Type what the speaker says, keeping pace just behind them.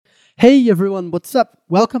Hey everyone, what's up?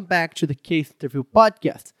 Welcome back to the Case Interview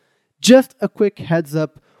Podcast. Just a quick heads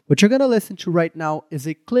up, what you're going to listen to right now is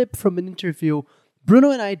a clip from an interview Bruno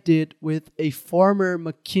and I did with a former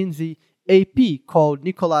McKinsey AP called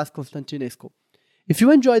Nicolas Constantinescu. If you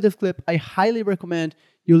enjoyed this clip, I highly recommend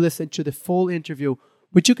you listen to the full interview,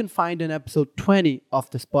 which you can find in episode 20 of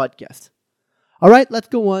this podcast. All right, let's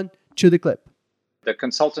go on to the clip. The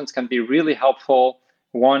consultants can be really helpful.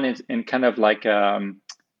 One is in kind of like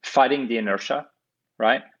fighting the inertia,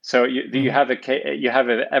 right? So you have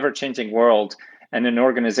an ever-changing world, and an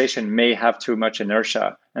organization may have too much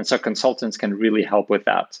inertia, and so consultants can really help with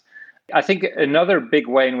that. I think another big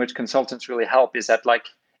way in which consultants really help is that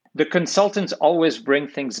the consultants always bring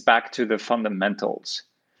things back to the fundamentals.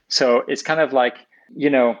 So it's kind of like,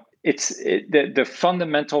 the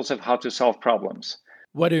fundamentals of how to solve problems.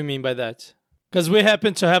 What do you mean by that? Because we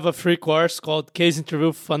happen to have a free course called Case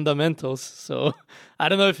Interview Fundamentals. So I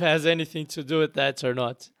don't know if it has anything to do with that or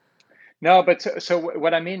not. No, but so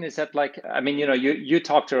what I mean is that you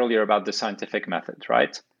talked earlier about the scientific method,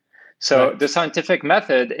 right? So right. The scientific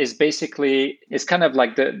method is kind of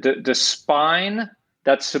like the spine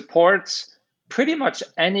that supports pretty much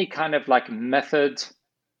any kind of like method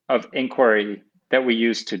of inquiry that we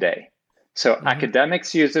use today. So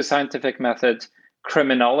academics use the scientific method.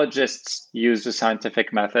 Criminologists use the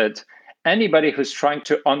scientific method. Anybody who's trying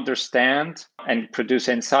to understand and produce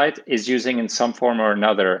insight is using in some form or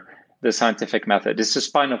another the scientific method. It's the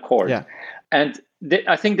spinal cord. Yeah. And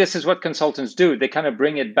I think this is what consultants do. They kind of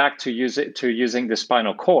bring it back to using the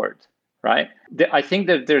spinal cord, right? I think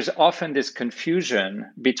that there's often this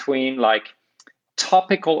confusion between like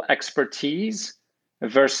topical expertise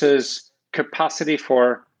versus capacity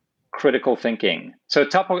for critical thinking. So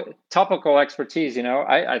topical expertise,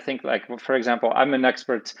 I think like, for example, I'm an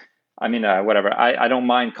expert. I don't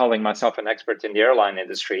mind calling myself an expert in the airline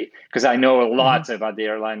industry because I know a lot about the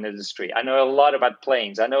airline industry. I know a lot about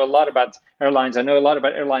planes. I know a lot about airlines. I know a lot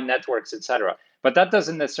about airline networks, etc. But that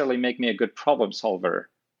doesn't necessarily make me a good problem solver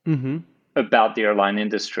about the airline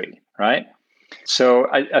industry, right? So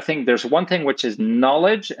I think there's one thing which is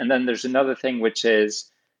knowledge, and then there's another thing which is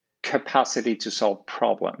capacity to solve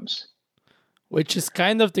problems. Which is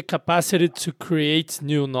kind of the capacity to create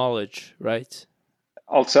new knowledge, right?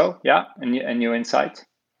 Also, yeah, and new insight.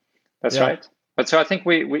 That's right. But so I think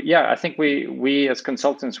we as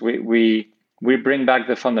consultants, we bring back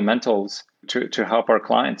the fundamentals to help our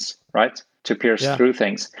clients, right? To pierce through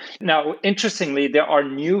things. Now, interestingly, there are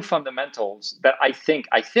new fundamentals that I think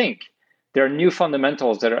there are new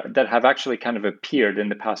fundamentals that have actually kind of appeared in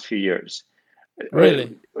the past few years.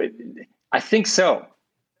 Really? I think so.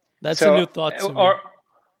 That's a new thought to me.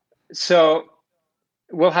 So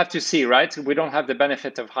we'll have to see, right? We don't have the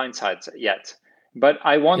benefit of hindsight yet. But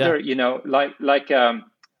I wonder,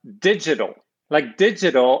 digital. Like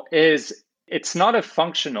digital it's not a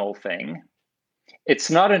functional thing. It's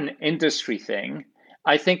not an industry thing.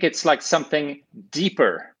 I think it's like something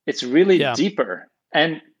deeper. It's really deeper.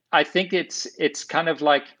 And I think it's kind of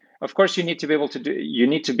like, of course, you need to be able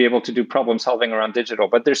to do problem solving around digital,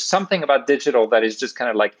 but there's something about digital that is just kind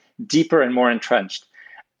of like deeper and more entrenched.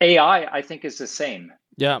 AI, I think, is the same.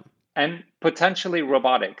 Yeah. And potentially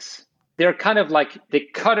robotics. They're kind of like, they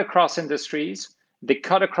cut across industries, they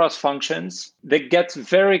cut across functions, they get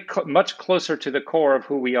very much closer to the core of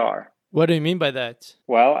who we are. What do you mean by that?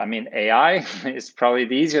 Well, AI is probably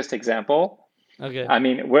the easiest example. Okay.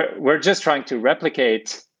 We're just trying to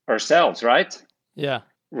replicate ourselves, right? Yeah.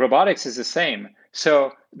 Robotics is the same.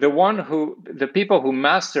 So the people who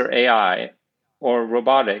master AI or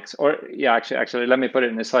robotics, or actually, let me put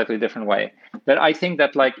it in a slightly different way. That I think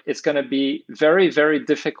that like it's going to be very, very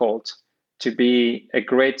difficult to be a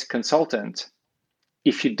great consultant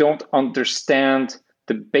if you don't understand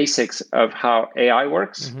the basics of how AI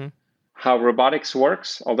works, how robotics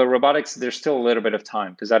works. Although robotics, there's still a little bit of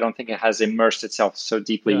time because I don't think it has immersed itself so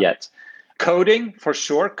deeply yet. Coding, for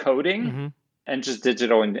sure, and just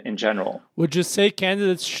digital in general. Would you say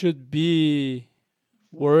candidates should be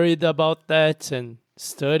worried about that and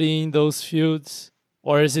studying those fields?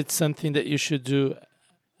 Or is it something that you should do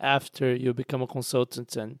after you become a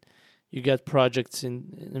consultant and you get projects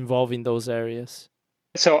involving those areas?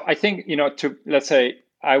 So I think, let's say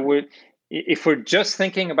if we're just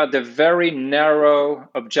thinking about the very narrow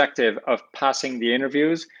objective of passing the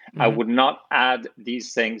interviews, I would not add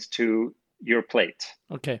these things to your plate.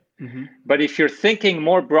 Okay. But if you're thinking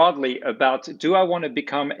more broadly about, do I want to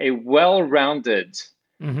become a well-rounded,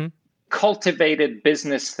 cultivated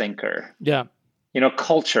business thinker? Yeah.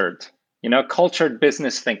 Cultured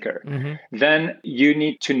business thinker, then you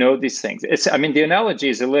need to know these things. The analogy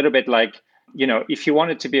is a little bit like if you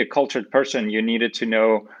wanted to be a cultured person, you needed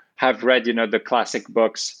to have read, the classic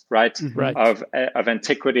books, right? Right. Of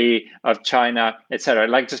antiquity, of China, etc.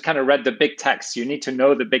 Like just kind of read the big texts. You need to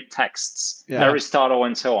know the big texts, Aristotle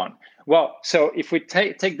and so on. Well, so if we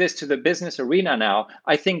take this to the business arena now,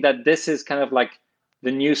 I think that this is kind of like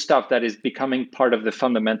the new stuff that is becoming part of the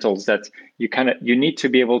fundamentals that you need to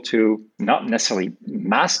be able to not necessarily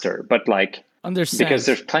master, but like understand. Because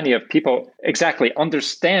there's plenty of people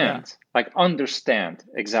understand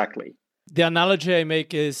exactly. The analogy I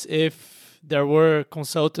make is if there were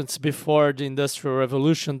consultants before the Industrial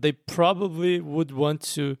Revolution, they probably would want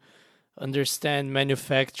to understand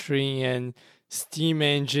manufacturing and steam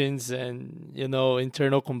engines and,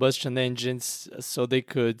 internal combustion engines so they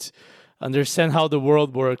could understand how the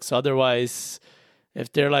world works. Otherwise,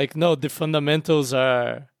 if they're like, no, the fundamentals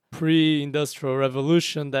are pre-Industrial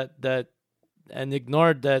Revolution and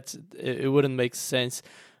ignored that, it wouldn't make sense.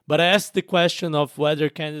 But I asked the question of whether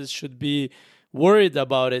candidates should be worried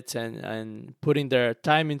about it and putting their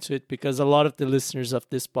time into it, because a lot of the listeners of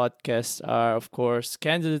this podcast are, of course,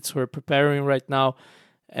 candidates who are preparing right now.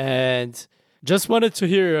 And just wanted to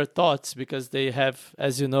hear your thoughts, because they have,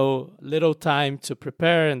 as you know, little time to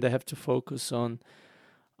prepare and they have to focus on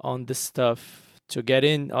this stuff to get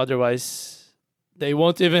in. Otherwise, they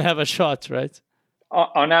won't even have a shot, right?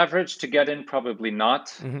 On average, to get in, probably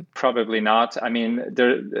not. Mm-hmm. Probably not. I mean,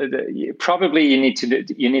 probably you need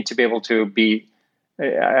to be able to be.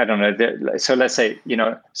 I don't know. So let's say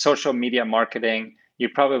social media marketing. You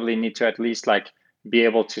probably need to at least be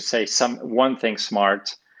able to say one thing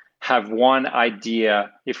smart. Have one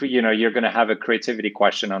idea. If you're going to have a creativity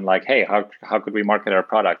question on hey, how could we market our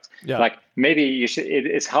product? Yeah. Maybe you should.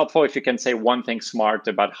 It's helpful if you can say one thing smart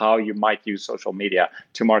about how you might use social media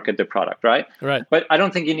to market the product, right? Right. But I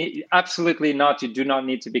don't think you need. Absolutely not. You do not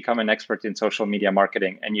need to become an expert in social media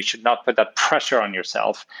marketing, and you should not put that pressure on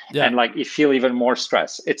yourself. Yeah. And you feel even more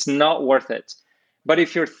stress. It's not worth it. But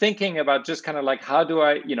if you're thinking about just kind of how do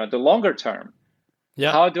I, the longer term,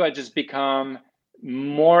 how do I just become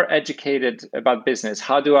more educated about business?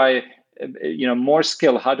 How do I, more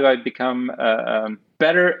skill? How do I become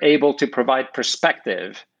better able to provide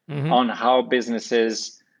perspective on how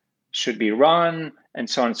businesses should be run and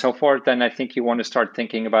so on and so forth? Then I think you want to start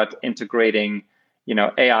thinking about integrating,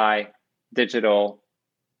 AI, digital,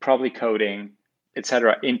 probably coding,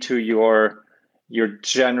 etc., into your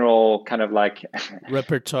general kind of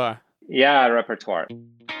repertoire. Yeah, repertoire.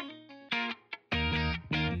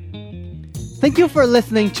 Thank you for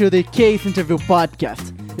listening to the Case Interview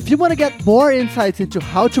podcast. If you want to get more insights into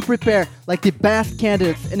how to prepare like the best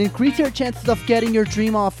candidates and increase your chances of getting your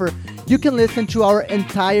dream offer, you can listen to our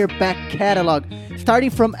entire back catalog,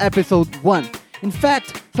 starting from episode 1. In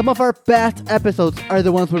fact, some of our best episodes are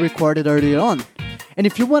the ones we recorded early on. And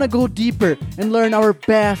if you want to go deeper and learn our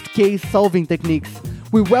best case solving techniques,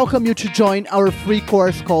 we welcome you to join our free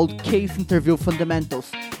course called Case Interview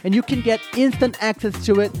Fundamentals. And you can get instant access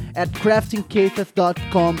to it at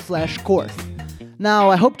craftingcases.com/course. Now,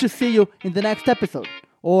 I hope to see you in the next episode,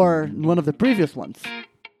 or one of the previous ones.